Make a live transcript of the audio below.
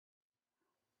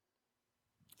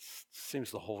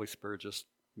Seems the Holy Spirit just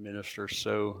ministers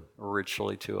so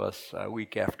richly to us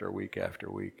week after week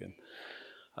after week.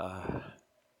 And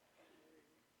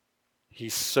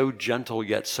He's so gentle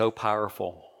yet so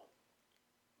powerful.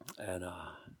 And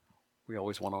we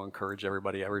always want to encourage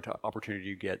everybody, every opportunity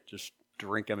you get, just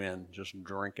drink Him in. Just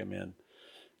drink Him in.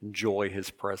 Enjoy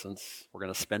His presence. We're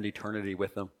going to spend eternity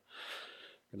with Him.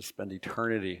 We're going to spend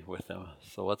eternity with Him.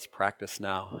 So let's practice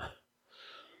now.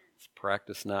 Let's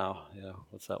practice now. Yeah,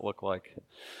 what's that look like?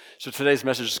 So today's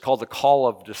message is called The Call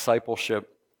of Discipleship.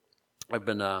 I've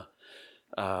been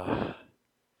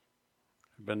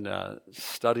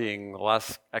studying the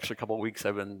last couple of weeks.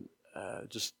 I've been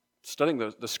just studying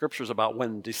the scriptures about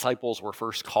when disciples were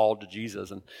first called to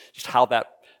Jesus and just how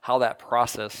that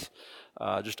process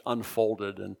just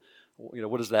unfolded, and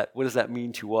what does that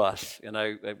mean to us? And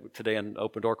I today in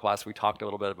open door class we talked a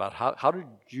little bit about how did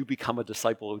you become a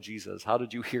disciple of Jesus? How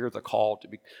did you hear the call to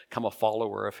become a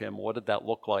follower of Him? What did that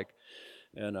look like?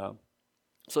 And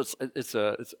so it's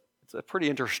a pretty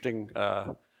interesting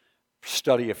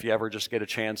study. If you ever just get a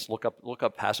chance, look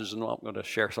up passages, and I'm going to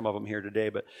share some of them here today.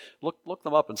 But look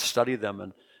them up and study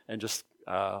them, and just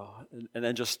and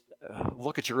then just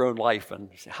look at your own life and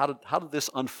say, how did this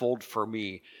unfold for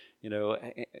me?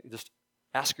 Just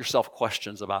ask yourself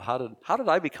questions about how did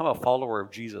I become a follower of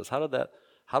Jesus? How did that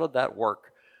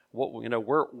work?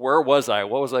 Where was I?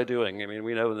 What was I doing? I mean,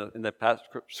 we know in the past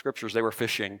scriptures they were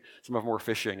fishing. Some of them were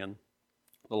fishing, and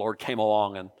the Lord came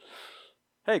along and,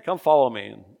 hey, come follow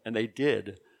me, and they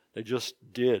did. They just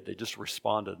did. They just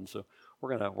responded, and so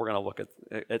we're gonna look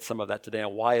at some of that today,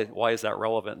 and why is that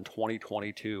relevant in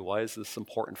 2022? Why is this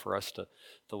important for us to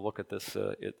look at this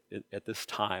at this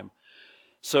time?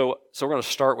 So we're going to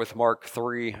start with Mark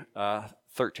 3,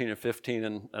 13 and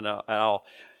 15, and I'll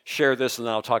share this, and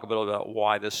then I'll talk a bit about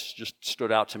why this just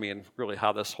stood out to me and really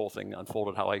how this whole thing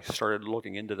unfolded, how I started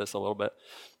looking into this a little bit.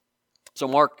 So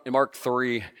in Mark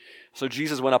 3, so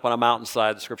Jesus went up on a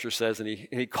mountainside, the scripture says, and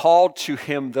he called to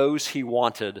Him those He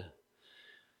wanted.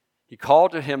 He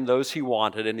called to Him those He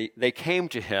wanted, and they came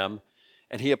to Him,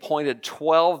 and He appointed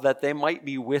 12 that they might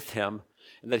be with Him,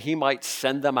 and that He might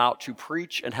send them out to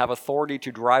preach and have authority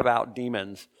to drive out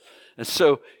demons. And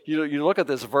so you look at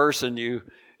this verse, and we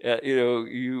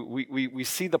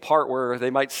see the part where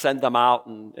they might send them out,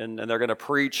 and they're going to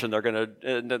preach, and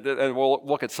and we'll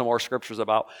look at some more scriptures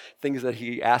about things that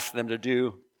He asked them to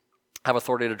do, have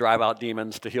authority to drive out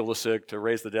demons, to heal the sick, to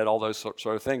raise the dead, all those sort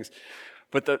of things.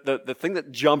 But the thing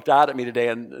that jumped out at me today,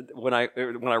 and when I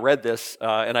read this,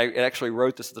 and I actually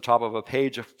wrote this at the top of a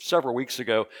page several weeks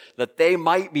ago, that they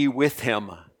might be with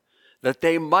Him, that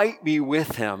they might be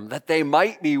with Him, that they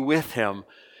might be with Him.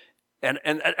 And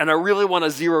I really want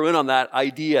to zero in on that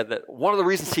idea that one of the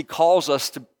reasons He calls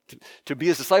us to be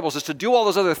His disciples is to do all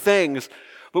those other things,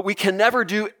 but we can never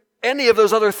do any of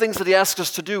those other things that He asks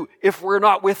us to do if we're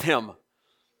not with Him.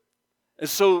 And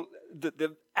so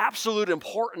the absolute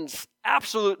importance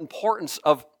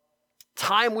of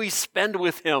time we spend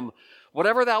with Him,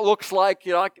 whatever that looks like,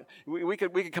 we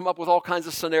could come up with all kinds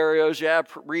of scenarios.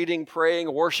 Reading,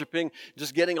 praying, worshiping,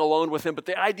 just getting alone with Him. But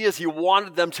the idea is He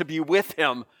wanted them to be with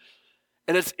Him.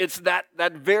 And it's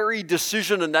that very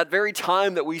decision and that very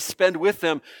time that we spend with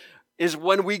Him is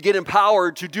when we get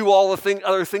empowered to do all the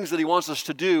other things that He wants us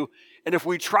to do. And if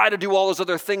we try to do all those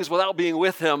other things without being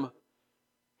with Him,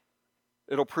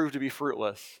 it'll prove to be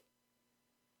fruitless.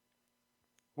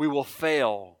 We will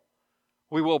fail.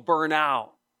 We will burn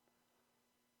out.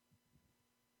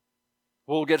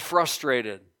 We'll get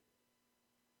frustrated.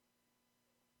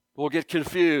 We'll get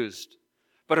confused.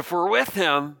 But if we're with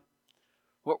Him,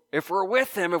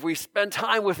 if we spend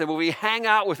time with Him, if we hang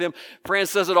out with Him, Fran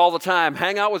says it all the time,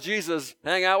 hang out with Jesus,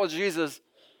 hang out with Jesus.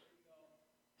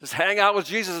 Just hang out with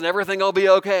Jesus and everything will be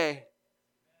okay.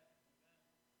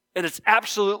 And it's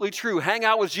absolutely true. Hang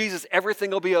out with Jesus, everything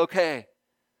will be okay.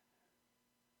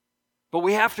 But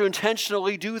we have to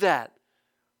intentionally do that.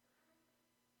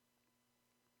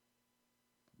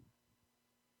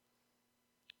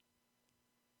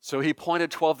 So He appointed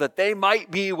 12 that they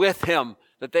might be with Him,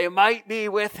 that they might be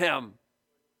with Him.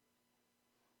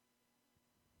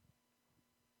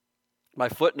 My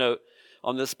footnote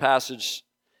on this passage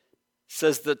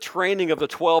says the training of the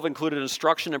 12 included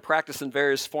instruction and practice in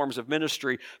various forms of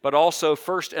ministry, but also,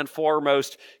 first and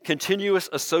foremost, continuous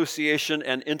association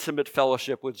and intimate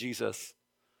fellowship with Jesus.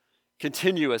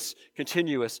 Continuous,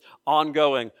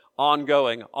 ongoing.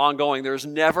 There's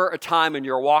never a time in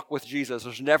your walk with Jesus,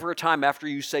 there's never a time after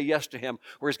you say yes to Him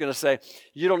where He's going to say,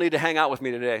 you don't need to hang out with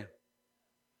me today.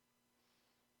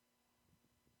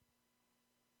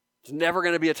 There's never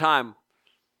going to be a time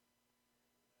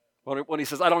when He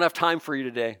says, I don't have time for you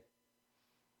today.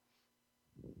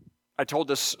 I told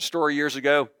this story years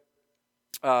ago.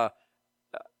 When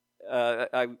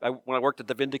I worked at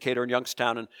the Vindicator in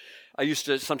Youngstown, and I used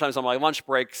to sometimes on my lunch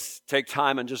breaks take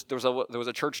time and just there was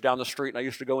a church down the street, and I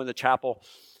used to go in the chapel,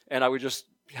 and I would just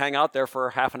hang out there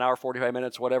for half an hour, 45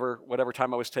 minutes, whatever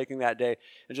time I was taking that day,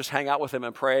 and just hang out with him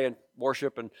and pray and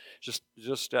worship and just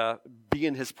be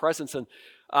in his presence. And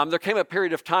there came a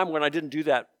period of time when I didn't do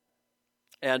that,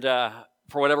 and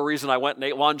for whatever reason, I went and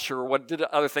ate lunch or did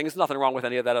other things. Nothing wrong with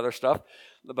any of that other stuff,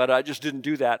 but I just didn't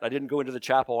do that. I didn't go into the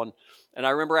chapel. And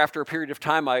I remember after a period of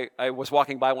time, I was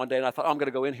walking by one day, and I thought, I'm going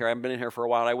to go in here. I haven't been in here for a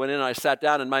while. And I went in and I sat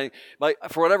down, and my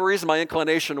for whatever reason, my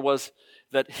inclination was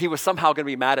that he was somehow going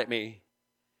to be mad at me,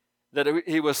 that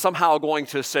he was somehow going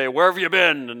to say, "Where have you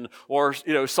been?" or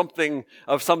something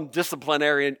of some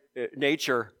disciplinary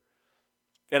nature.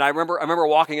 And I remember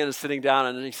walking in and sitting down,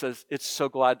 and he says,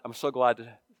 I'm so glad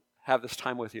to have this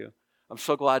time with you. I'm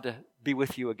so glad to be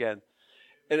with you again.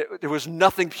 And there was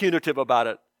nothing punitive about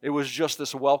it. It was just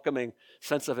this welcoming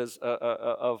sense of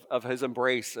his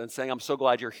embrace and saying, I'm so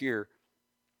glad you're here.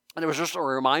 And it was just a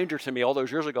reminder to me all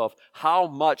those years ago of how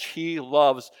much he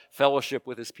loves fellowship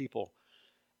with his people.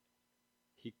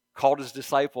 He called his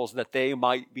disciples that they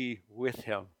might be with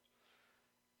him.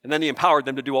 And then he empowered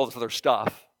them to do all this other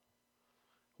stuff.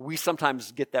 We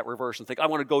sometimes get that reverse and think, I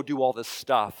want to go do all this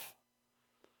stuff,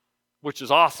 which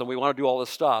is awesome. We want to do all this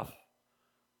stuff.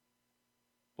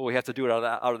 But we have to do it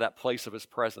out of that place of his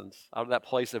presence, out of that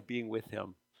place of being with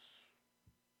him.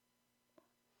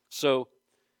 So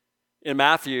in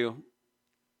Matthew,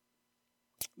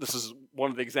 this is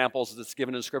one of the examples that's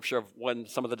given in Scripture of when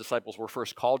some of the disciples were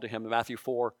first called to him. In Matthew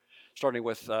 4, starting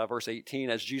with verse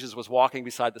 18, as Jesus was walking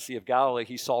beside the Sea of Galilee,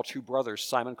 he saw two brothers,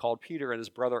 Simon called Peter and his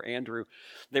brother Andrew.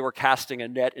 They were casting a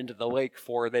net into the lake,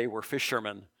 for they were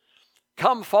fishermen.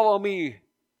 Come, follow me,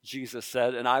 Jesus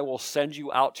said, and I will send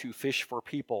you out to fish for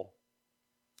people.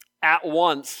 At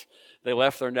once, they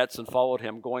left their nets and followed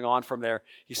him. Going on from there,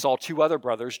 he saw two other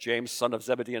brothers, James, son of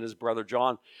Zebedee, and his brother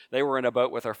John. They were in a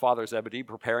boat with their father Zebedee,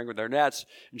 preparing with their nets.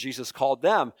 And Jesus called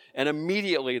them, and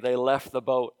immediately they left the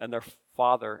boat and their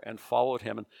father and followed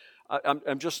him. And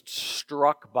I'm just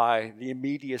struck by the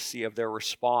immediacy of their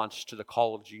response to the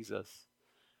call of Jesus.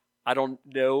 I don't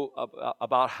know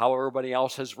about how everybody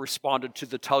else has responded to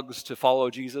the tugs to follow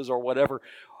Jesus or whatever.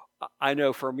 I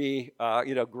know for me,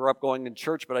 grew up going in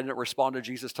church, but I didn't respond to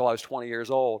Jesus till I was 20 years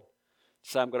old.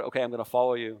 So I'm going to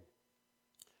follow you.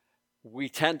 We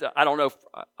tend to, I don't know,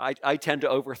 I tend to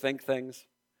overthink things.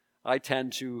 I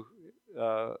tend to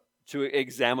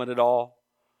examine it all.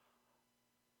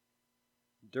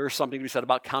 There's something to be said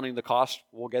about counting the cost.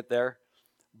 We'll get there.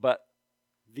 But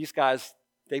these guys,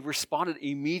 they responded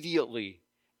immediately.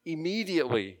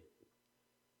 Immediately.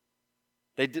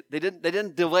 They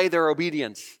didn't delay their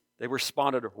obedience. They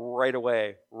responded right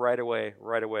away.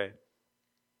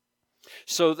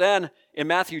 So then, in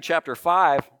Matthew chapter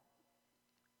 5,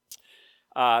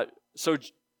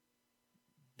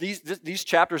 these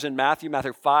chapters in Matthew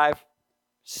 5,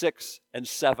 6, and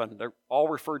 7, they're all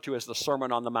referred to as the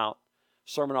Sermon on the Mount.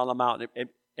 Sermon on the Mount. And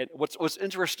what's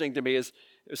interesting to me is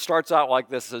it starts out like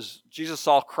this: as Jesus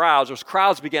saw crowds,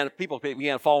 people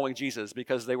began following Jesus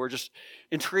because they were just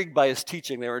intrigued by his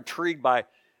teaching. They were intrigued by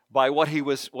what he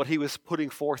was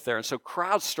putting forth there. And so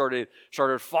crowds started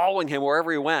following him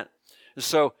wherever he went. And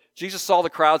so Jesus saw the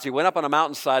crowds. He went up on a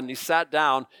mountainside and he sat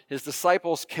down. His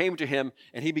disciples came to him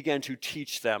and he began to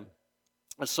teach them.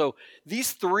 And so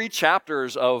these 3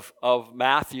 chapters of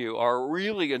Matthew are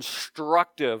really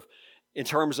instructive in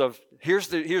terms of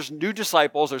here's new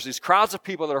disciples. There's these crowds of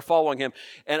people that are following him.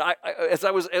 And as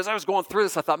I was going through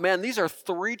this, I thought, man, these are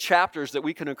 3 chapters that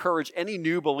we can encourage any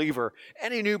new believer,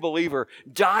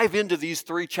 dive into these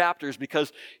 3 chapters,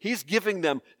 because he's giving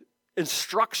them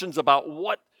instructions about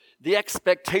what the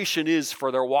expectation is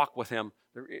for their walk with him.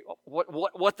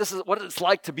 What it's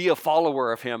like to be a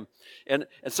follower of him. And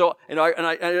so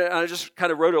I just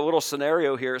kind of wrote a little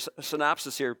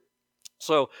synopsis here.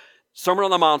 So Sermon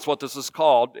on the Mount is what this is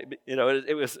called. He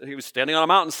was standing on a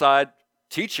mountainside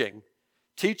teaching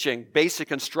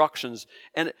basic instructions.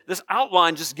 And this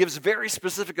outline just gives very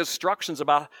specific instructions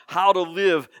about how to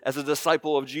live as a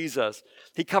disciple of Jesus.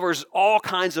 He covers all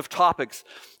kinds of topics.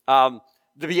 The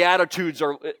Beatitudes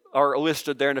are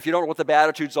listed there. And if you don't know what the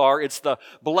Beatitudes are, it's the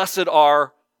blessed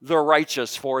are the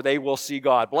righteous, for they will see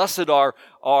God. Blessed are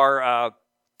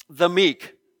the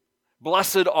meek.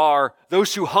 Blessed are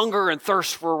those who hunger and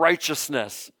thirst for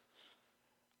righteousness.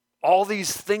 All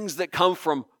these things that come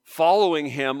from following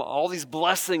him, all these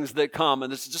blessings that come,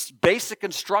 and it's just basic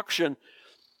instruction.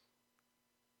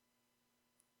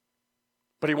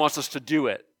 But he wants us to do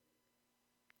it.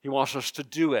 He wants us to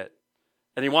do it.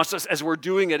 And he wants us, as we're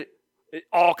doing it, it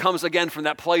all comes again from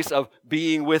that place of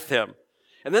being with him.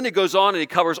 And then he goes on and he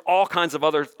covers all kinds of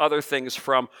other things,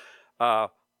 from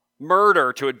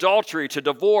murder to adultery to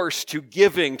divorce to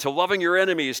giving to loving your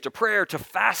enemies to prayer to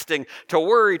fasting to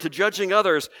worry to judging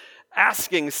others,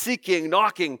 asking, seeking,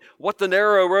 knocking, what the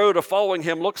narrow road of following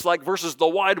him looks like versus the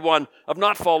wide one of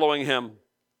not following him,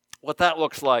 what that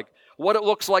looks like, what it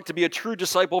looks like to be a true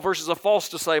disciple versus a false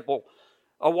disciple,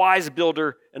 a wise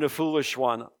builder and a foolish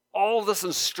one. All of this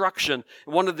instruction.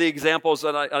 One of the examples,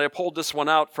 and I pulled this one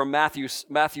out from Matthew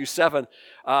 7,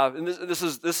 and this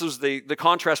is the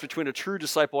contrast between a true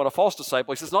disciple and a false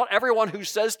disciple. He says, not everyone who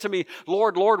says to me,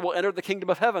 Lord, Lord, will enter the kingdom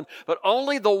of heaven, but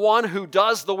only the one who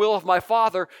does the will of my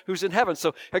Father who's in heaven.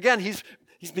 So again, he's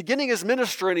beginning his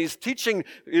ministry, and he's teaching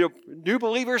new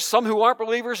believers, some who aren't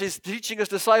believers. He's teaching his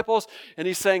disciples, and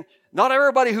he's saying, not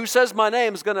everybody who says my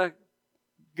name is gonna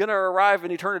arrive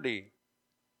in eternity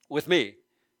with me.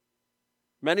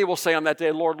 Many will say on that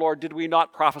day, Lord, Lord, did we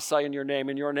not prophesy in your name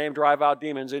drive out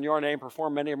demons, in your name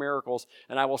perform many miracles?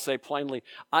 And I will say plainly,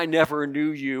 I never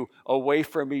knew you. Away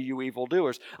from me, you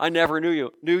evildoers. I never knew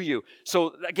you.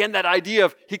 So again, that idea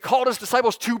of he called his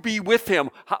disciples to be with him.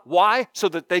 Why? So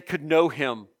that they could know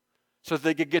him, so that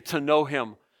they could get to know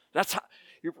him. That's how,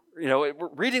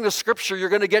 reading the scripture, you're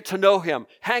going to get to know him.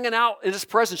 Hanging out in his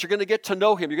presence, you're going to get to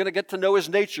know him. You're going to get to know his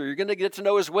nature. You're going to get to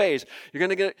know his ways. You're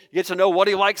going to get to know what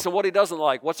he likes and what he doesn't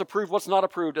like, what's approved, what's not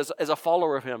approved as a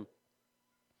follower of him.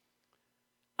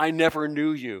 I never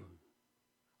knew you.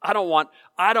 I don't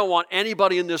want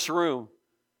anybody in this room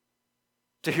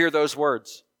to hear those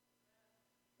words.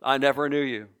 I never knew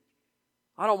you.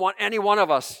 I don't want any one of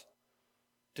us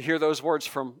to hear those words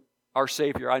from our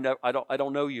Savior. I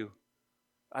don't know you.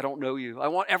 I don't know you. I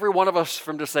want every one of us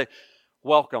to say,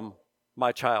 welcome,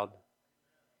 my child,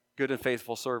 good and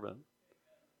faithful servant.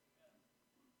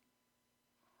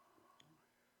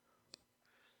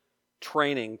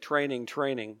 Training.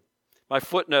 My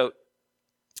footnote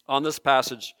on this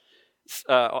passage,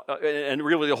 and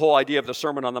really the whole idea of the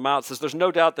Sermon on the Mount, says there's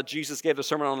no doubt that Jesus gave the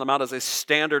Sermon on the Mount as a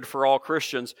standard for all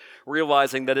Christians,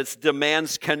 realizing that its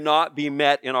demands cannot be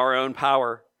met in our own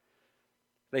power.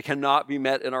 They cannot be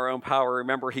met in our own power.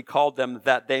 Remember, he called them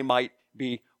that they might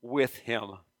be with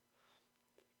him.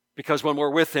 Because when we're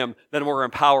with him, then we're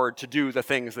empowered to do the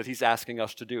things that he's asking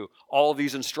us to do. All of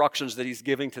these instructions that he's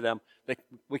giving to them,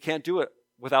 we can't do it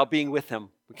without being with him.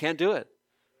 We can't do it.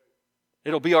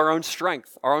 It'll be our own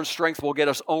strength. Our own strength will get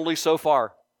us only so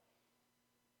far.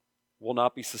 Will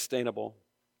not be sustainable.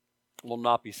 Will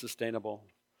not be sustainable.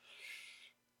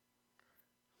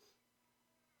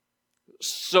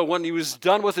 So when he was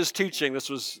done with his teaching, this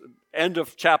was end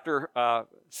of chapter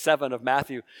 7 of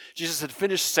Matthew, Jesus had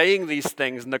finished saying these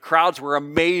things, and the crowds were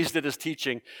amazed at his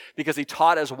teaching because he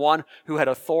taught as one who had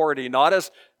authority, not as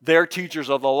their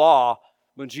teachers of the law.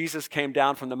 When Jesus came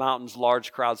down from the mountains,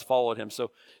 large crowds followed him.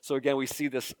 So again, we see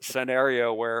this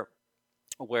scenario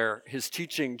where his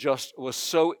teaching just was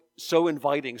so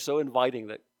inviting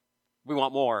that we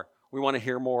want more. We want to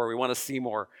hear more. We want to see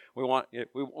more. We want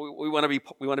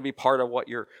to be part of what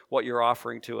you're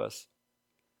offering to us.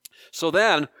 So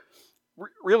then,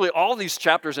 really, all these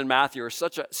chapters in Matthew are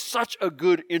such a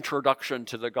good introduction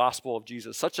to the gospel of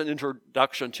Jesus, such an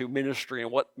introduction to ministry and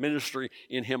what ministry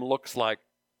in him looks like.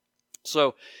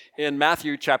 So in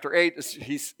Matthew chapter 8,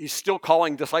 he's still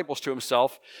calling disciples to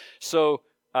himself. So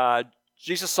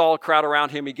Jesus saw a crowd around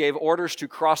him. He gave orders to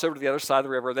cross over to the other side of the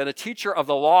river. Then a teacher of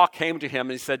the law came to him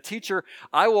and he said, Teacher,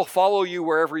 I will follow you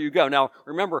wherever you go. Now,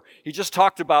 remember, he just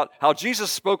talked about how Jesus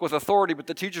spoke with authority, but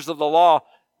the teachers of the law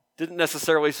didn't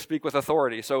necessarily speak with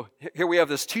authority. So here we have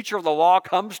this teacher of the law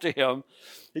comes to him.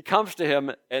 He comes to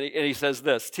him and he says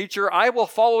this, Teacher, I will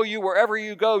follow you wherever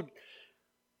you go.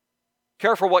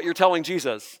 Careful what you're telling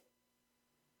Jesus.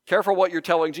 Careful what you're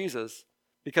telling Jesus.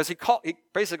 Because he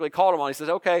basically called him on. He says,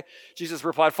 okay. Jesus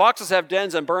replied, foxes have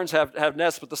dens and birds have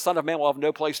nests, but the Son of Man will have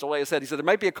no place to lay his head. He said, there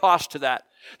might be a cost to that.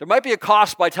 There might be a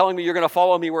cost by telling me you're going to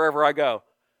follow me wherever I go.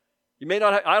 You may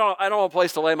not. I don't have a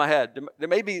place to lay my head. There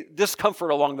may be discomfort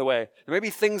along the way. There may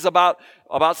be things about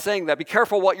saying that. Be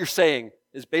careful what you're saying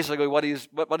is basically what he's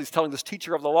telling this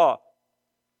teacher of the law.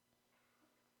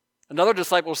 Another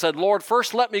disciple said, Lord,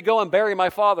 first let me go and bury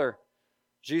my father.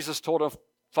 Jesus told him,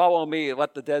 follow me and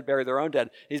let the dead bury their own dead.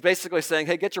 He's basically saying,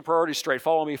 hey, get your priorities straight.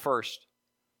 Follow me first.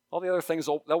 All the other things,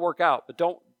 they'll work out. But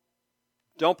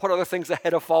don't put other things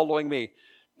ahead of following me.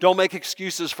 Don't make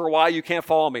excuses for why you can't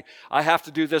follow me. I have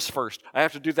to do this first. I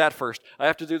have to do that first. I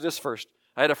have to do this first.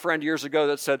 I had a friend years ago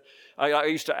that said, I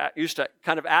used to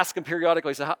kind of ask him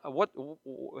periodically, say, what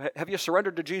have you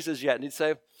surrendered to Jesus yet? And he'd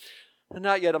say,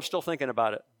 not yet. I'm still thinking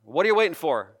about it. What are you waiting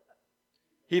for?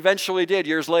 He eventually did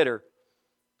years later.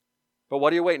 But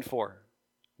what are you waiting for?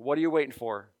 What are you waiting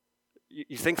for?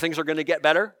 You think things are going to get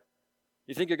better?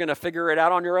 You think you're going to figure it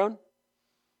out on your own?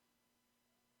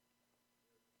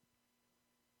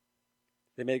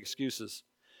 They make excuses.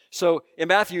 So in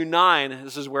Matthew 9,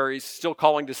 this is where he's still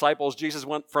calling disciples. Jesus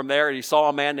went from there and he saw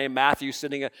a man named Matthew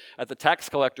sitting at the tax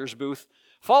collector's booth.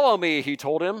 "Follow me," he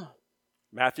told him.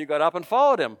 Matthew got up and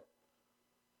followed him.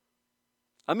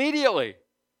 Immediately,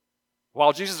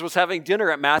 while Jesus was having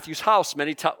dinner at Matthew's house,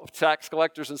 many tax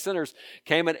collectors and sinners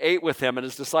came and ate with him and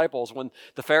his disciples. When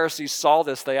the Pharisees saw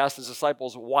this, they asked his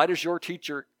disciples, "Why does your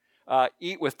teacher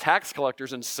eat with tax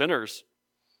collectors and sinners?"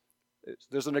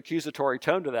 There's an accusatory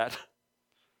tone to that.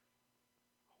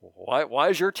 Why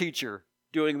is your teacher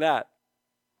doing that?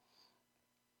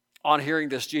 On hearing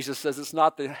this, Jesus says, "It's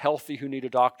not the healthy who need a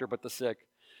doctor, but the sick.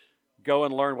 Go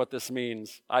and learn what this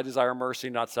means. I desire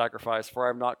mercy, not sacrifice, for I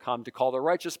have not come to call the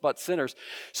righteous, but sinners."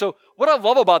 So what I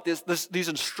love about these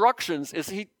instructions is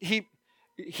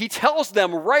he tells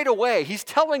them right away. He's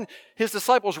telling his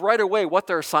disciples right away what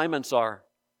their assignments are.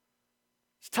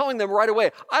 He's telling them right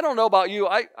away. I don't know about you.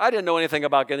 I didn't know anything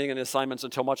about getting any assignments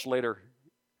until much later.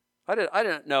 I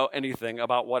didn't know anything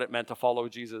about what it meant to follow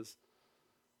Jesus.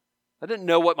 I didn't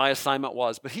know what my assignment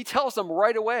was. But he tells them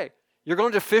right away, you're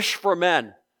going to fish for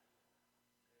men.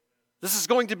 This is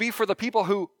going to be for the people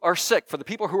who are sick, for the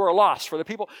people who are lost, for the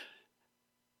people,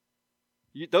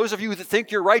 those of you that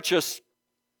think you're righteous.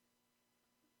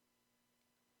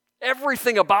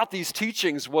 Everything about these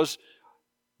teachings was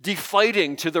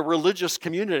deflating to the religious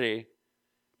community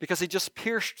because he just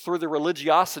pierced through the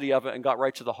religiosity of it and got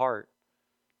right to the heart.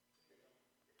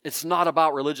 It's not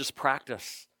about religious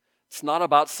practice. It's not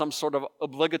about some sort of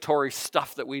obligatory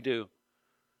stuff that we do.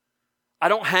 I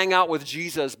don't hang out with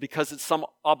Jesus because it's some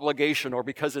obligation or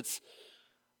because it's...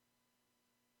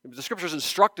 The scriptures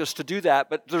instruct us to do that,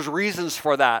 but there's reasons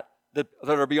for that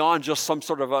are beyond just some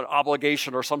sort of an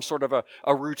obligation or some sort of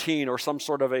a routine or some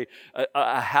sort of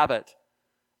a habit.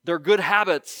 They're good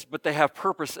habits, but they have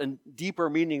purpose and deeper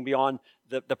meaning beyond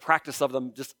the practice of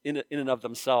them just in and of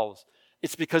themselves.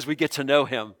 It's because we get to know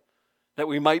him, that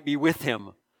we might be with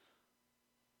him,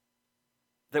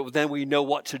 that then we know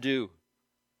what to do.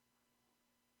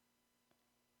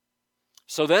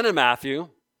 So then in Matthew,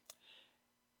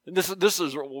 this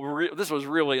was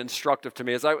really instructive to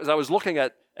me. As I was looking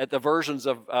at the versions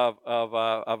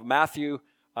of Matthew,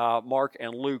 Mark,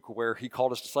 and Luke, where he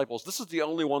called his disciples, this is the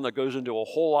only one that goes into a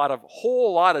whole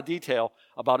lot of detail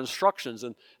about instructions.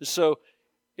 And so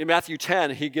in Matthew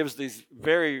 10, he gives these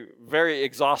very, very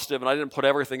exhaustive, and I didn't put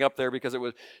everything up there because it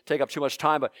would take up too much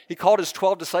time, but he called his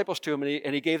 12 disciples to him,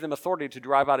 and he gave them authority to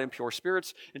drive out impure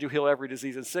spirits and to heal every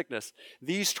disease and sickness.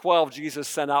 These 12 Jesus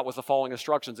sent out with the following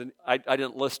instructions, and I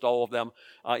didn't list all of them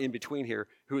in between here,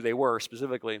 who they were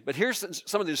specifically. But here's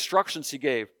some of the instructions he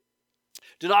gave.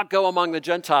 "Do not go among the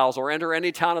Gentiles or enter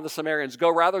any town of the Samaritans. Go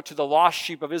rather to the lost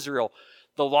sheep of Israel."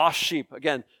 The lost sheep.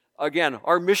 Again,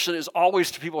 our mission is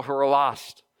always to people who are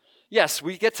lost. Yes,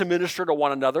 we get to minister to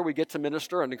one another. We get to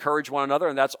minister and encourage one another,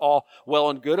 and that's all well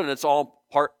and good, and it's all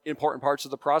important parts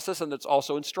of the process, and it's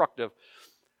also instructive.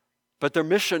 But their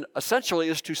mission essentially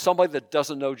is to somebody that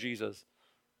doesn't know Jesus.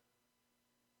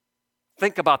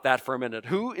 Think about that for a minute.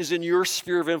 Who is in your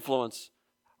sphere of influence?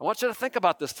 I want you to think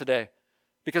about this today,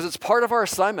 because it's part of our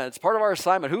assignment. It's part of our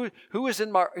assignment. Who is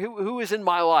in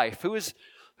my life? Who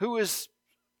is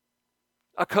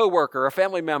a coworker, a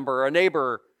family member, a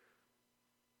neighbor?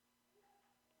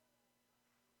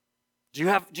 Do you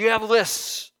have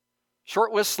lists,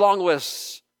 short lists, long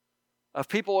lists of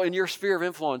people in your sphere of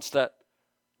influence that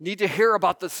need to hear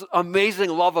about this amazing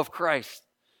love of Christ?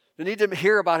 They need to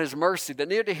hear about his mercy. They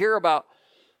need to hear about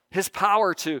his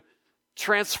power to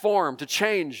transform, to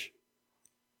change,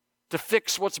 to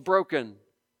fix what's broken,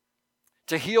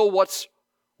 to heal what's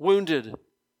wounded.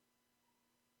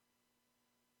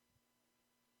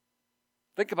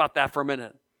 Think about that for a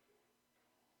minute.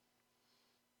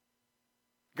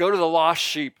 Go to the lost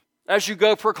sheep. As you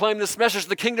go, proclaim this message: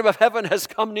 the kingdom of heaven has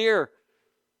come near.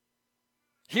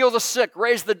 Heal the sick,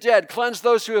 raise the dead, cleanse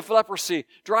those who have leprosy,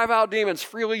 drive out demons.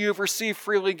 Freely you've received,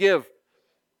 freely give.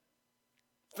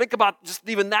 Think about just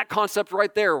even that concept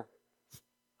right there.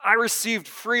 I received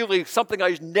freely something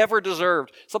I never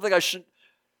deserved, something I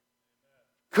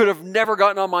could have never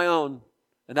gotten on my own.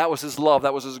 And that was his love,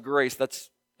 that was his grace.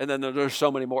 And then there's so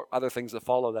many more other things that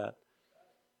follow that.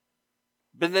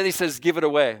 But then he says, give it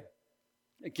away.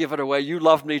 Give it away. You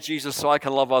loved me, Jesus, so I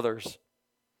can love others.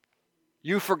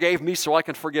 You forgave me so I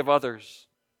can forgive others.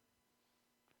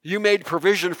 You made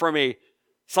provision for me,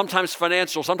 sometimes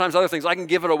financial, sometimes other things. I can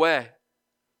give it away.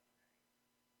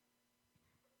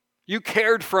 You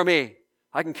cared for me.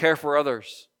 I can care for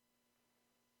others.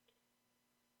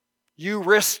 You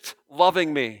risked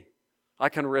loving me. I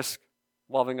can risk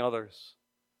loving others.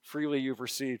 Freely you've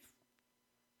received,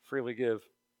 freely give.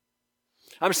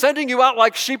 I'm sending you out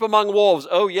like sheep among wolves.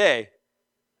 Oh, yay.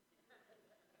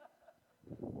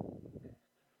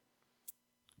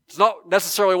 It's not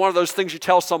necessarily one of those things you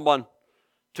tell someone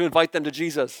to invite them to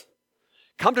Jesus.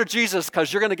 Come to Jesus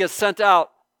because you're going to get sent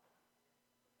out.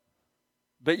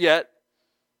 But yet,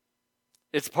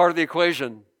 it's part of the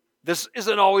equation. This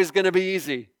isn't always going to be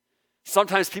easy.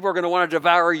 Sometimes people are going to want to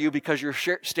devour you because you're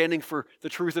standing for the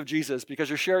truth of Jesus, because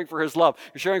you're sharing for His love.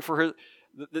 You're sharing for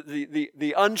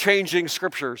the unchanging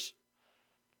Scriptures.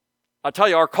 I'll tell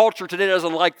you, our culture today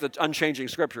doesn't like the unchanging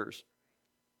Scriptures.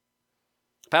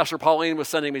 Pastor Pauline was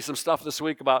sending me some stuff this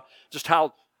week about just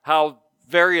how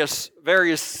various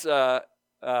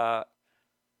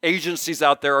agencies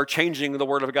out there are changing the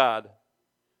Word of God.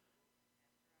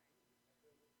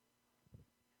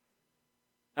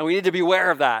 And we need to be aware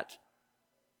of that.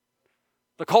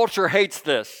 The culture hates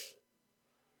this.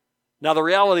 Now the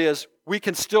reality is we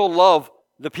can still love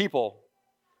the people,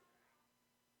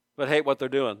 but hate what they're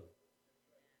doing.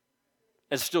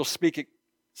 And still speak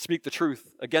the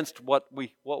truth against what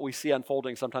we see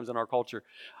unfolding sometimes in our culture.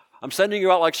 I'm sending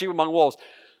you out like sheep among wolves.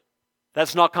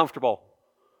 That's not comfortable.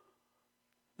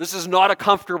 This is not a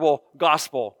comfortable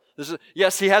gospel.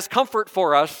 Yes, He has comfort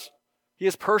for us. He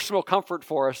has personal comfort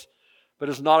for us, but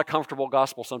it's not a comfortable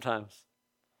gospel sometimes.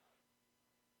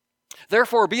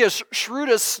 Therefore, be as shrewd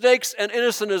as snakes and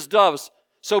innocent as doves.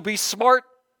 So be smart,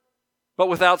 but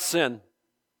without sin.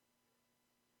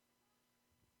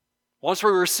 Once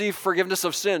we receive forgiveness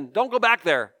of sin, don't go back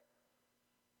there.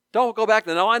 Don't go back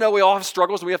there. Now, I know we all have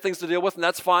struggles and we have things to deal with, and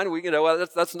that's fine.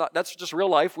 That's just real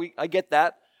life. I get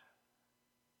that.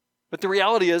 But the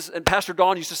reality is, and Pastor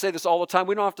Don used to say this all the time,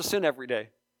 we don't have to sin every day.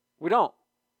 We don't.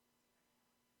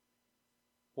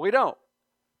 We don't.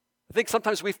 I think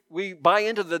sometimes we buy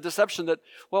into the deception that,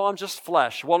 well, I'm just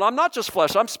flesh. Well, I'm not just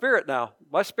flesh. I'm spirit now.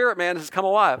 My spirit man has come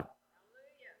alive.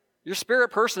 Your spirit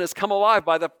person has come alive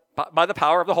by the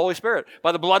power of the Holy Spirit,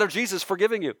 by the blood of Jesus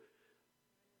forgiving you.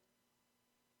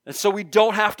 And so we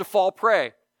don't have to fall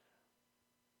prey.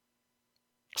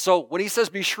 So when He says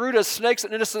be shrewd as snakes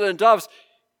and innocent as doves,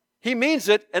 He means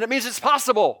it, and it means it's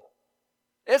possible.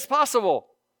 It's possible.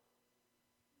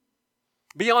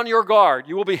 Be on your guard.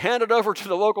 You will be handed over to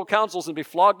the local councils and be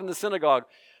flogged in the synagogue.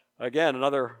 Again,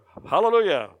 another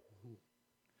hallelujah.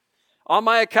 On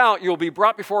my account, you will be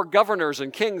brought before governors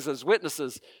and kings as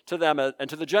witnesses to them and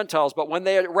to the Gentiles. But when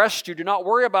they arrest you, do not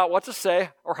worry about what to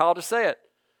say or how to say it.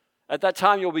 At that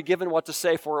time, you will be given what to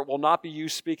say, for it will not be you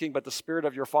speaking, but the Spirit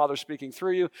of your Father speaking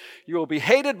through you. You will be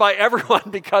hated by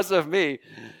everyone because of me.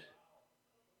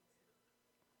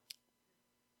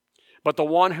 But the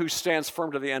one who stands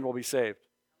firm to the end will be saved.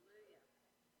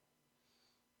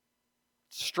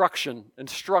 Instruction.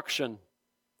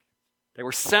 They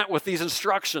were sent with these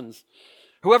instructions.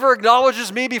 Whoever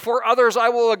acknowledges me before others, I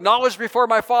will acknowledge before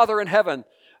my Father in heaven.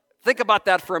 Think about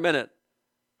that for a minute.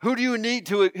 Who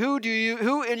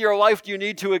in your life do you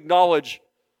need to acknowledge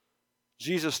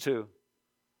Jesus to?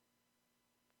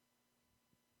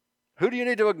 Who do you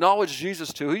need to acknowledge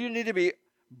Jesus to? Who do you need to be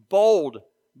bold,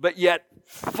 but yet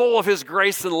full of His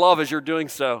grace and love as you're doing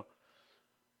so?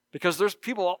 Because there's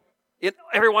people in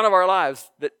every one of our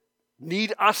lives that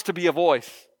need us to be a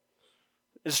voice.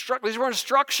 These were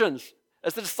instructions,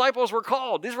 as the disciples were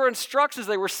called. These were instructions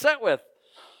they were sent with.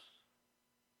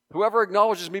 Whoever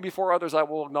acknowledges me before others, I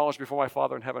will acknowledge before my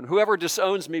Father in heaven. Whoever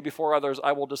disowns me before others,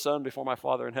 I will disown before my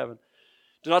Father in heaven.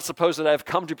 Do not suppose that I have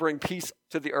come to bring peace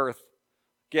to the earth.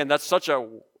 Again, that's such a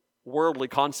worldly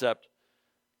concept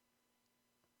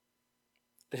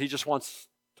that He just wants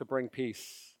to bring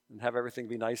peace and have everything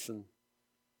be nice and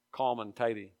calm and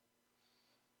tidy.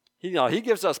 He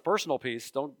gives us personal peace.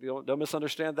 Don't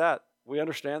misunderstand that. We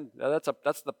understand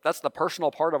that's the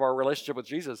personal part of our relationship with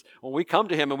Jesus. When we come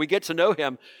to Him and we get to know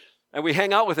Him and we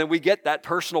hang out with Him, we get that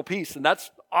personal peace, and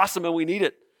that's awesome, and we need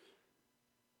it.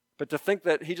 But to think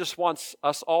that He just wants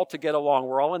us all to get along,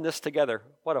 we're all in this together,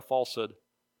 what a falsehood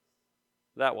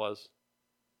that was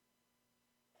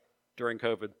during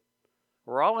COVID.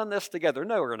 We're all in this together.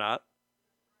 No, we're not.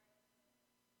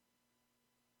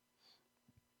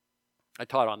 I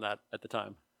taught on that at the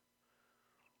time.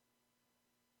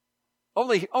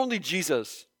 Only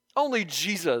Jesus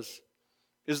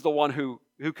is the one who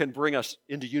can bring us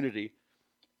into unity.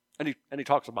 And he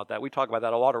talks about that. We talk about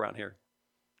that a lot around here.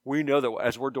 We know that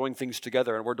as we're doing things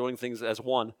together and we're doing things as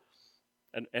one,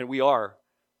 and we are,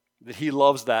 That he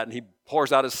loves that, and he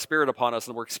pours out his Spirit upon us,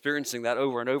 and we're experiencing that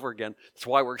over and over again. That's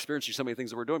why we're experiencing so many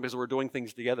things that we're doing, because we're doing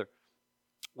things together.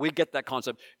 We get that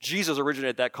concept. Jesus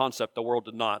originated that concept. The world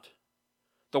did not.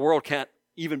 The world can't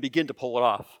even begin to pull it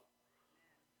off.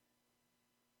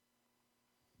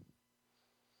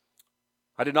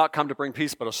 I did not come to bring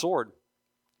peace, but a sword.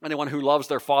 Anyone who loves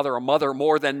their father or mother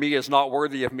more than me is not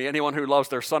worthy of me. Anyone who loves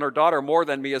their son or daughter more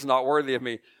than me is not worthy of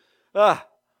me.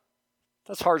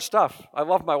 That's hard stuff. I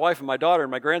love my wife and my daughter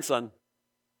and my grandson.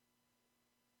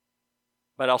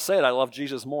 But I'll say it, I love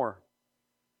Jesus more.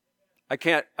 I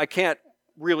can't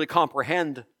really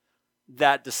comprehend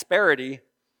that disparity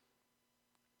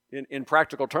in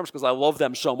practical terms because I love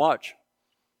them so much.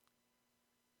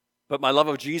 But my love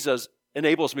of Jesus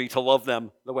enables me to love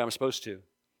them the way I'm supposed to.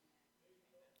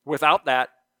 Without that,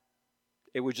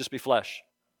 it would just be flesh.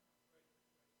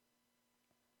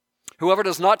 Whoever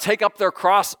does not take up their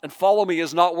cross and follow me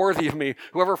is not worthy of me.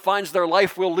 Whoever finds their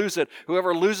life will lose it.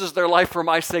 Whoever loses their life for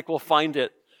my sake will find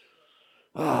it.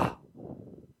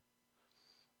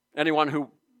 Anyone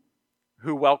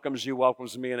who welcomes you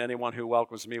welcomes me, and anyone who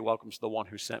welcomes me welcomes the one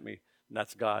who sent me, and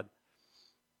that's God.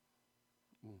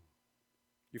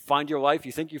 You find your life,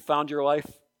 you think you found your life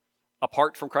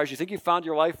apart from Christ, you think you found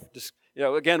your life.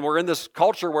 Again, we're in this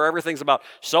culture where everything's about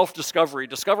self-discovery.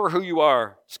 Discover who you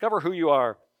are. Discover who you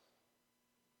are.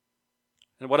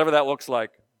 And whatever that looks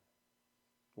like,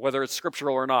 whether it's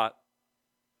scriptural or not,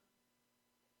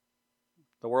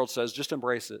 the world says, just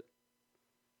embrace it.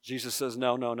 Jesus says,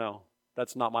 no,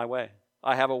 that's not my way.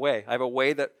 I have a way. I have a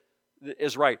way that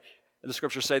is right. And the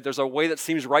scriptures say there's a way that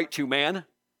seems right to man.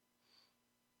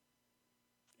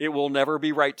 It will never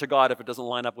be right to God if it doesn't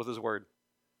line up with his word.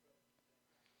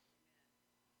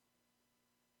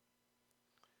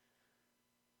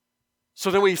 So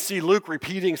then we see Luke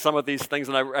repeating some of these things,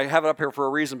 and I have it up here for a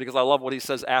reason because I love what he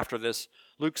says after this.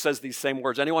 Luke says these same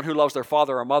words. Anyone who loves their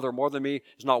father or mother more than me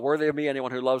is not worthy of me.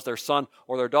 Anyone who loves their son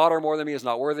or their daughter more than me is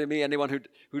not worthy of me. Anyone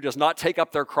who does not take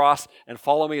up their cross and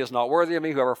follow me is not worthy of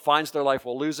me. Whoever finds their life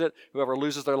will lose it. Whoever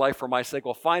loses their life for my sake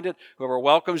will find it. Whoever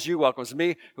welcomes you welcomes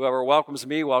me. Whoever welcomes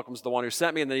me welcomes the one who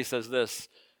sent me. And then he says this.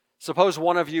 Suppose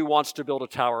one of you wants to build a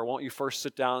tower. Won't you first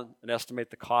sit down and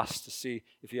estimate the cost to see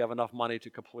if you have enough money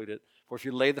to complete it? For if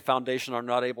you lay the foundation and are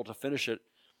not able to finish it,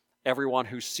 everyone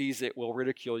who sees it will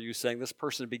ridicule you, saying, this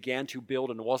person began to build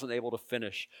and wasn't able to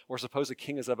finish. Or suppose a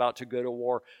king is about to go to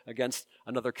war against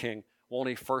another king. Won't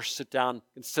he first sit down,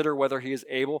 consider whether he is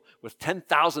able with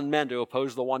 10,000 men to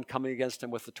oppose the one coming against him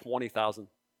with the 20,000?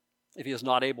 If he is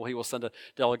not able, he will send a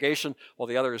delegation, while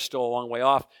the other is still a long way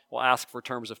off, will ask for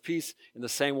terms of peace. In the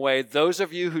same way, those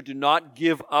of you who do not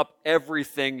give up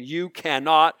everything, you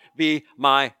cannot be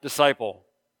my disciple.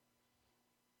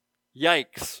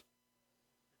 Yikes.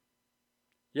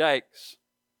 Yikes.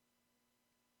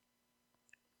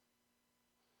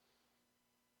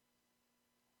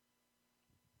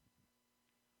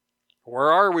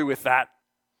 Where are we with that?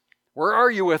 Where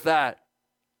are you with that?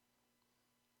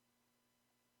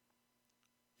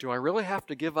 Do I really have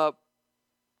to give up?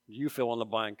 You fill in the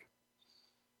blank.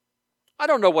 I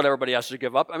don't know what everybody has to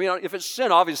give up. I mean, if it's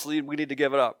sin, obviously we need to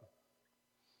give it up.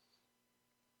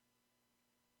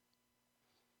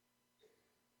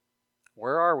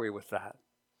 Where are we with that?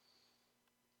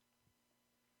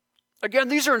 Again,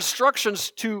 these are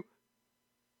instructions to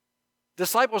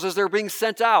disciples as they're being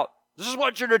sent out. This is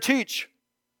what you're to teach.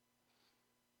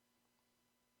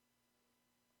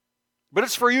 But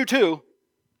it's for you too.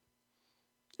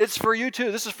 It's for you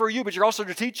too. This is for you, but you're also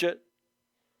to teach it.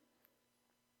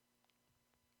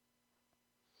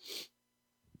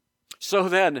 So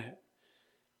then,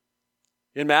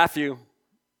 in Matthew,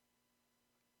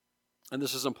 and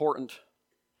this is important,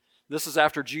 this is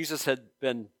after Jesus had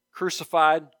been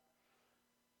crucified,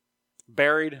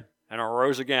 buried, and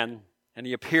arose again, and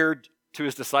he appeared to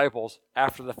his disciples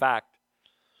after the fact.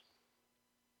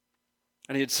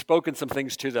 And he had spoken some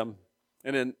things to them.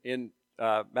 And in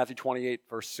Matthew 28,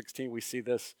 verse 16, we see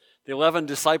this. The 11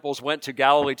 disciples went to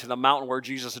Galilee to the mountain where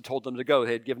Jesus had told them to go.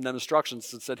 They had given them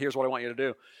instructions and said, here's what I want you to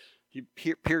do.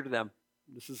 He appeared to them.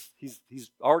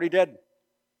 He's already dead.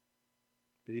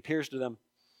 But he appears to them.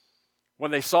 When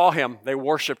they saw him, they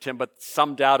worshipped him, but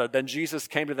some doubted. Then Jesus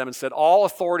came to them and said, all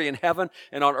authority in heaven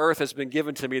and on earth has been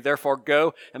given to me. Therefore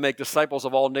go and make disciples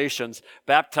of all nations,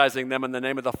 baptizing them in the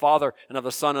name of the Father and of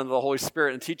the Son and of the Holy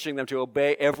Spirit, and teaching them to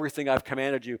obey everything I've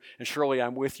commanded you. And surely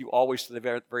I'm with you always to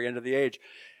the very end of the age.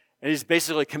 And he's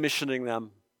basically commissioning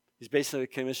them.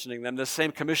 The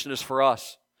same commission is for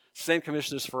us.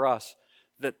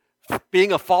 That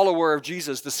being a follower of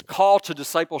Jesus, this call to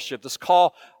discipleship, this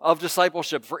call of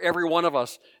discipleship for every one of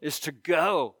us is to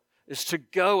go. is to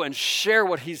go and share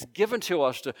what he's given to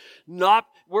us.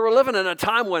 We're living in a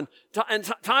time when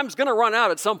time's going to run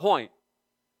out at some point.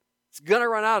 It's going to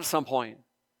run out at some point.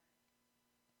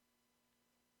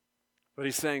 But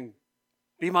he's saying,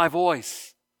 be my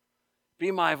voice.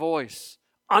 Be my voice.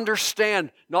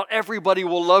 Understand, not everybody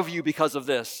will love you because of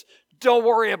this. Don't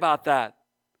worry about that.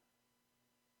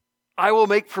 I will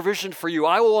make provision for you.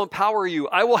 I will empower you.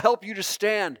 I will help you to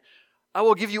stand. I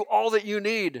will give you all that you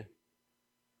need.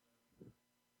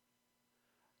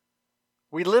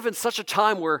 We live in such a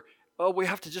time where, we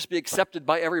have to just be accepted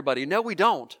by everybody. No, we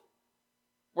don't.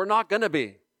 We're not going to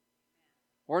be.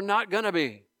 We're not going to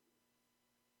be.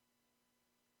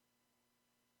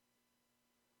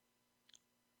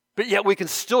 But yet we can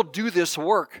still do this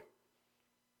work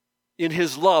in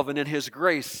his love and in his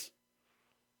grace.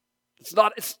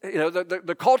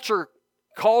 The culture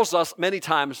calls us many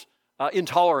times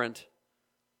intolerant.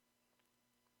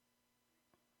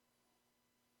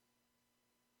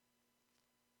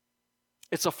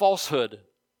 It's a falsehood.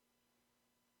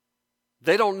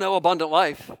 They don't know abundant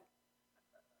life.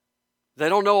 They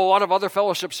don't know a lot of other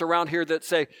fellowships around here that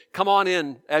say, come on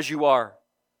in as you are.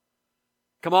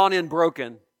 Come on in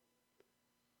broken.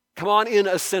 Come on in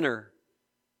a sinner.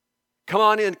 Come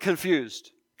on in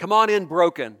confused. Come on in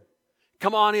broken.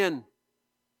 Come on in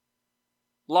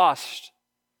lost.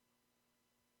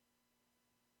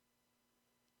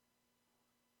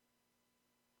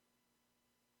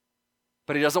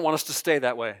 But he doesn't want us to stay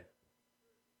that way.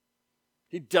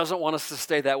 He doesn't want us to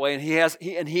stay that way, and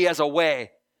he has a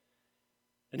way.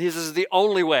 And his is the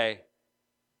only way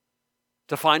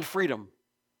to find freedom.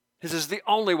 His is the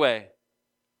only way.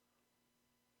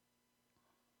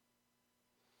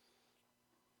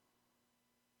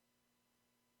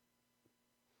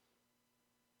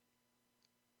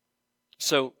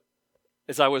 So,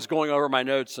 as I was going over my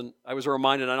notes, and I was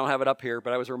reminded, I don't have it up here,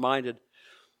 but I was reminded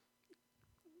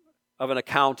of an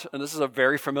account, and this is a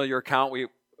very familiar account.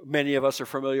 Many of us are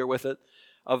familiar with it,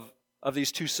 of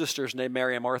these two sisters named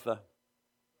Mary and Martha.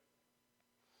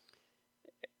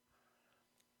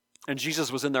 And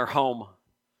Jesus was in their home.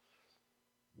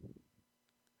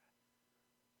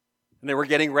 And they were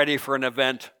getting ready for an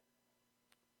event.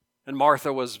 And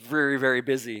Martha was very, very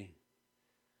busy.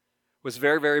 Was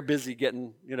very, very busy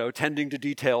getting, tending to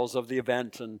details of the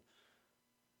event. And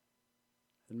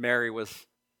Mary was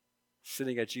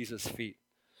sitting at Jesus' feet.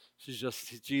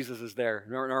 Jesus is there.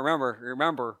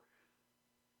 Remember,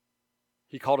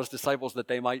 he called his disciples that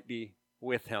they might be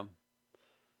with him.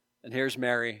 And here's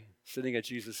Mary sitting at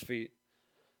Jesus' feet,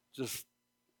 just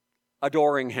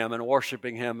adoring him and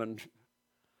worshiping him.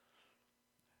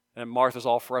 And Martha's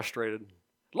all frustrated.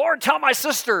 Lord, tell my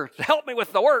sister to help me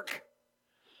with the work.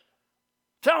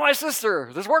 Tell my sister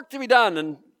there's work to be done.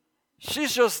 And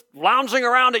she's just lounging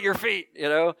around at your feet,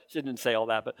 She didn't say all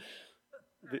that, but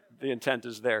the intent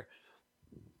is there.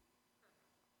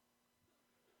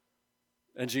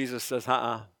 And Jesus says,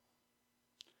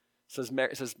 says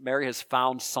Mary has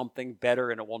found something better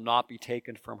and it will not be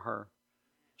taken from her.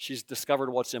 She's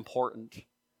discovered what's important.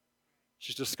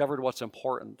 She's discovered what's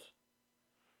important.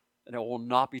 And it will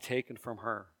not be taken from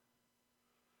her.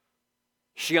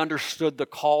 She understood the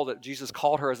call that Jesus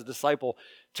called her as a disciple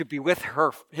to be with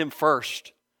him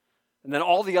first. And then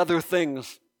all the other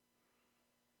things,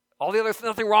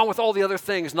 nothing wrong with all the other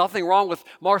things, nothing wrong with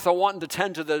Martha wanting to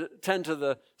tend to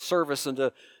the service and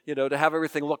to have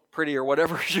everything look pretty or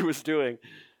whatever she was doing.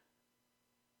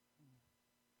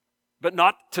 But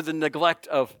not to the neglect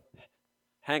of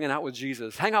hanging out with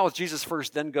Jesus. Hang out with Jesus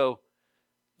first, then go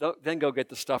get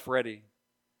the stuff ready.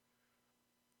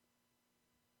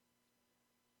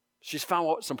 She's found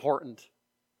what's important.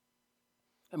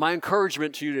 And my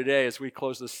encouragement to you today as we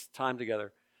close this time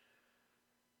together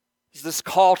is this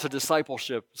call to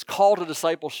discipleship. This call to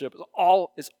discipleship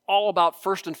is all about,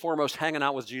 first and foremost, hanging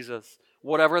out with Jesus,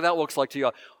 whatever that looks like to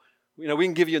you. We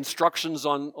can give you instructions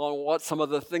on what some of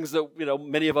the things that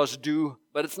many of us do,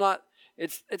 but it's not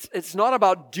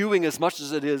about doing as much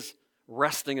as it is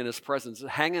resting in his presence,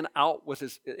 hanging out with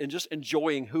his, and just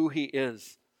enjoying who he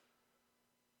is.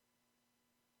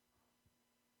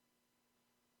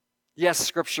 Yes,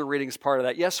 scripture reading is part of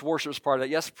that. Yes, worship is part of that.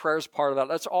 Yes, prayer is part of that.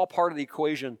 That's all part of the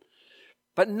equation.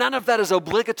 But none of that is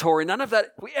obligatory. None of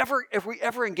that, if we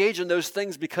ever engage in those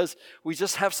things because we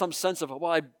just have some sense of,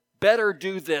 I better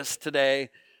do this today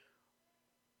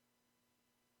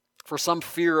for some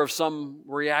fear of some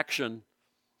reaction.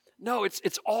 No,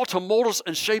 it's all to mold us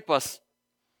and shape us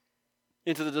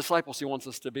into the disciples he wants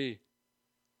us to be.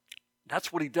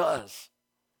 That's what he does.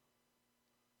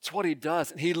 It's what he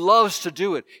does. And he loves to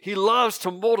do it. He loves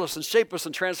to mold us and shape us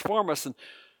and transform us. And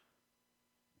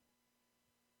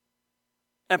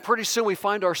And pretty soon we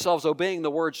find ourselves obeying the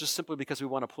words just simply because we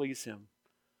want to please him.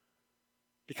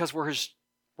 Because we're his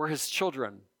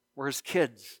children. We're his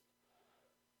kids.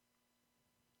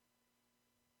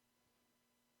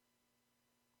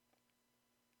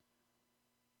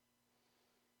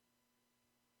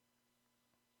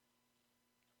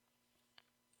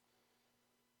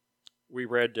 We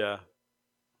read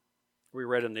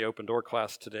in the open door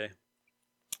class today,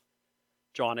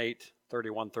 John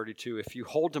 8:31-32. If you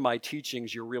hold to my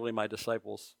teachings, you're really my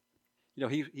disciples. You know,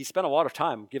 he spent a lot of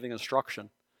time giving instruction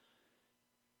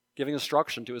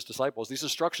to his disciples. These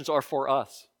instructions are for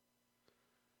us.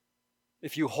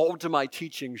 If you hold to my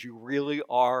teachings, you really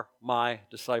are my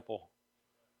disciple.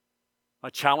 My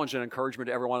challenge and encouragement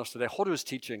to everyone else today, hold to his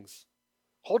teachings.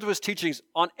 Hold to his teachings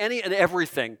on any and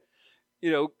everything.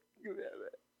 You know,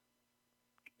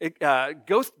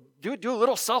 go do a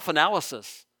little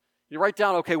self-analysis. You write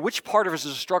down, okay, which part of his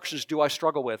instructions do I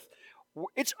struggle with?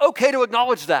 It's okay to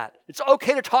acknowledge that. It's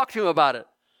okay to talk to him about it.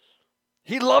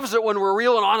 He loves it when we're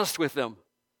real and honest with him.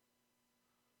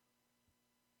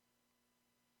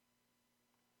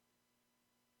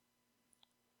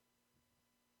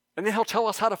 And then he'll tell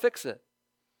us how to fix it.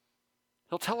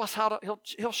 He'll tell us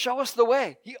he'll show us the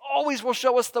way. He always will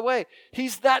show us the way.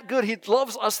 He's that good. He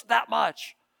loves us that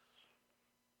much.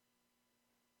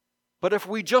 But if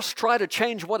we just try to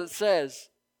change what it says,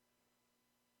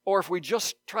 or if we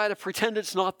just try to pretend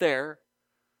it's not there,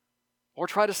 or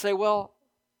try to say, well,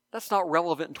 that's not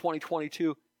relevant in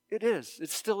 2022, it is. It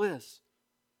still is.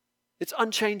 It's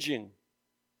unchanging.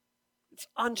 It's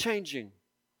unchanging.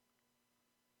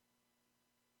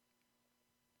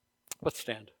 Let's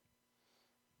stand.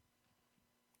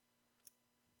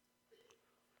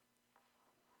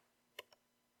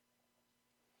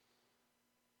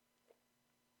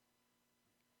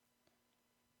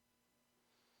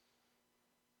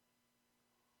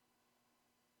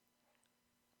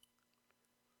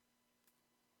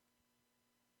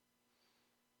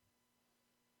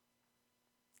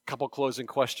 Couple closing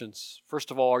questions.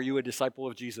 First of all, are you a disciple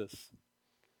of Jesus?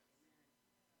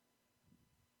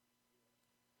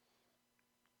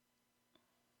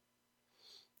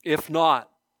 If not,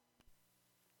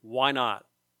 why not?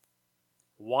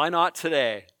 Why not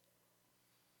today?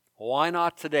 Why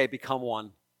not today become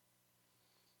one?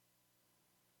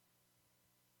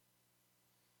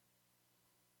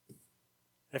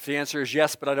 If the answer is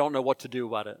yes, but I don't know what to do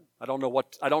about it. I don't know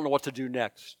what to do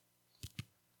next.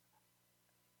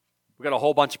 We've got a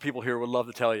whole bunch of people here who would love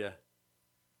to tell you.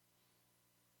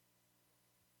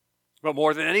 But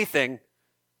more than anything,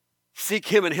 seek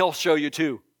him and he'll show you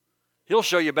too. He'll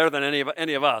show you better than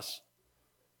any of us.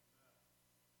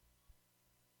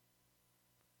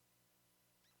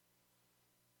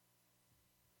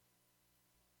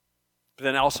 But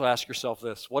then also ask yourself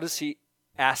this: what is he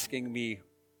asking me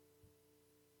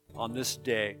on this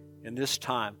day, in this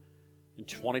time, in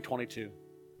 2022?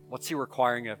 What's he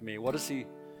requiring of me? What is he?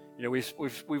 You know, we've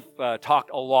talked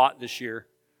a lot this year,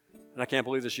 and I can't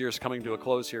believe this year is coming to a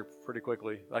close here pretty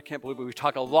quickly. I can't believe we've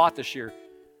talked a lot this year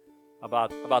about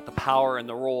the power and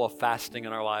the role of fasting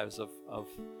in our lives, of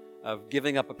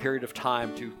giving up a period of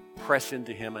time to press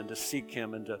into him and to seek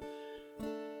him and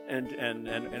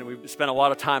we've spent a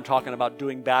lot of time talking about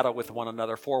doing battle with one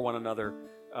another, for one another,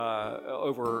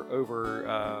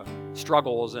 over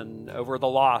struggles and over the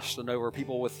lost and over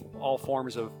people with all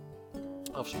forms of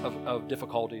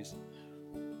difficulties.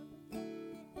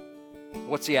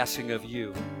 What's he asking of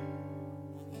you?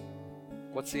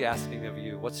 What's he asking of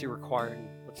you? What's he requiring?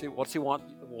 What's he want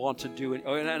to do?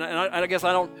 And I guess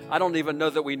I don't even know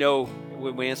that we know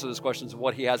when we answer those questions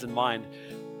what he has in mind.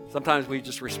 Sometimes we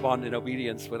just respond in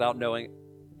obedience without knowing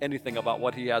anything about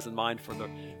what he has in mind for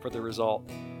the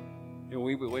result. You know,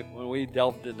 when we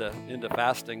delved into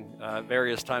fasting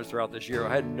various times throughout this year,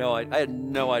 I had no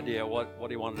idea what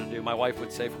he wanted to do. My wife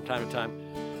would say from time to time,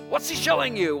 "What's he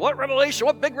showing you? What revelation?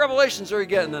 What big revelations are you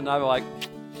getting?" And I'm like,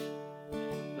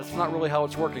 "That's not really how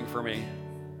it's working for me.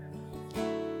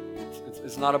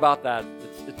 It's not about that.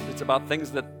 It's about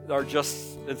things that are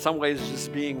just, in some ways,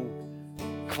 just being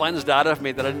cleansed out of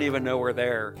me that I didn't even know were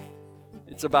there.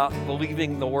 It's about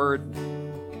believing the word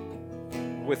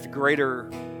with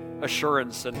greater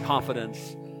assurance and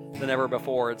confidence than ever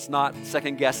before. It's not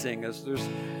second guessing.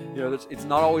 It's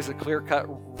not always a clear cut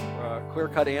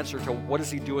answer to what is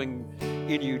he doing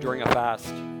in you during a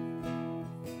fast.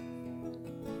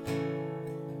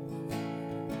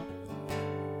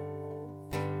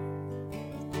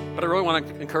 But I really want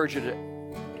to encourage you to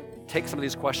take some of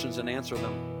these questions and answer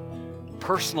them.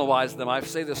 Personalize them. I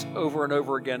say this over and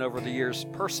over again over the years.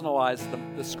 Personalize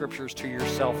the scriptures to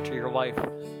yourself, to your life.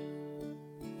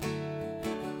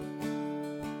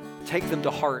 take them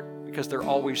to heart because they're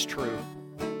always true.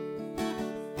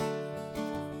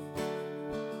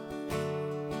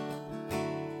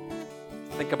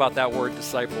 Think about that word,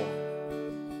 disciple.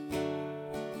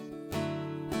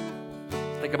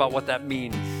 Think about what that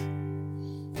means.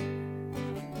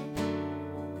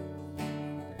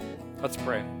 Let's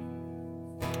pray.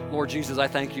 Lord Jesus, I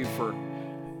thank you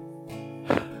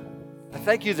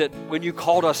that when you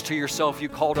called us to yourself, you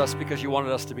called us because you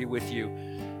wanted us to be with you.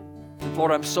 And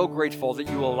Lord, I'm so grateful that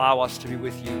you allow us to be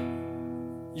with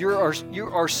you. You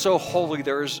are so holy.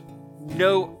 There is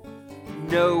no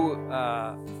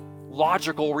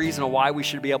logical reason why we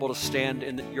should be able to stand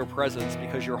in your presence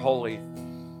because you're holy.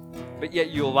 But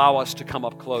yet you allow us to come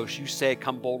up close. You say,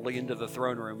 come boldly into the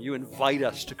throne room. You invite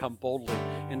us to come boldly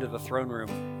into the throne room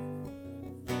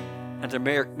and to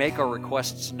make our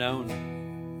requests known.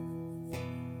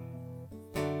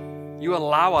 You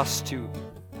allow us to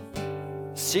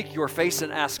seek your face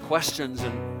and ask questions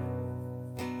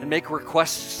and make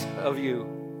requests of you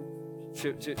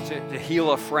to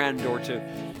heal a friend or to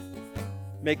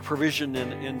make provision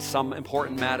in some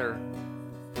important matter.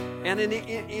 And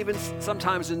even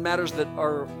sometimes in matters that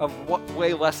are of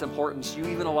way less importance, you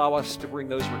even allow us to bring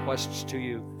those requests to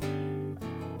you.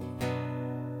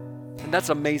 And that's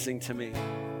amazing to me.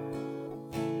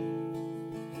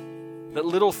 That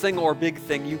little thing or big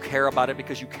thing, you care about it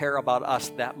because you care about us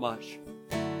that much.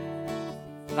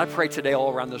 And I pray today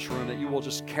all around this room that you will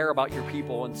just care about your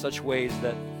people in such ways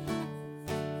that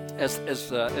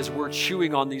as we're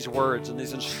chewing on these words and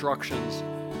these instructions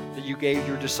that you gave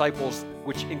your disciples,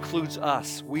 which includes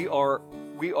us, we are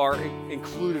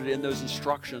included in those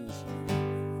instructions.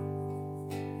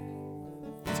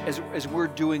 As we're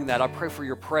doing that, I pray for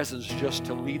your presence just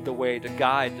to lead the way, to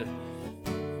guide, to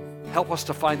help us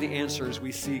to find the answers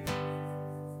we seek.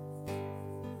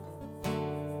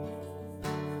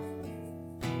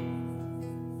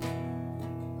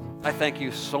 I thank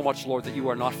you so much, Lord, that you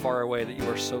are not far away, that you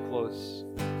are so close.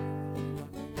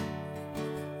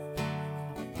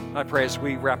 I pray as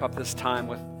we wrap up this time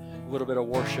with a little bit of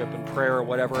worship and prayer or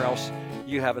whatever else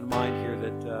you have in mind here,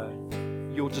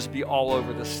 that you'll just be all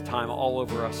over this time, all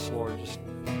over us, Lord. Just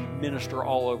minister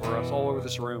all over us, all over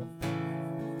this room.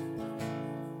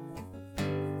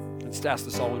 And just ask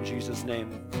this all in Jesus'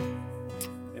 name.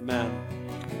 Amen.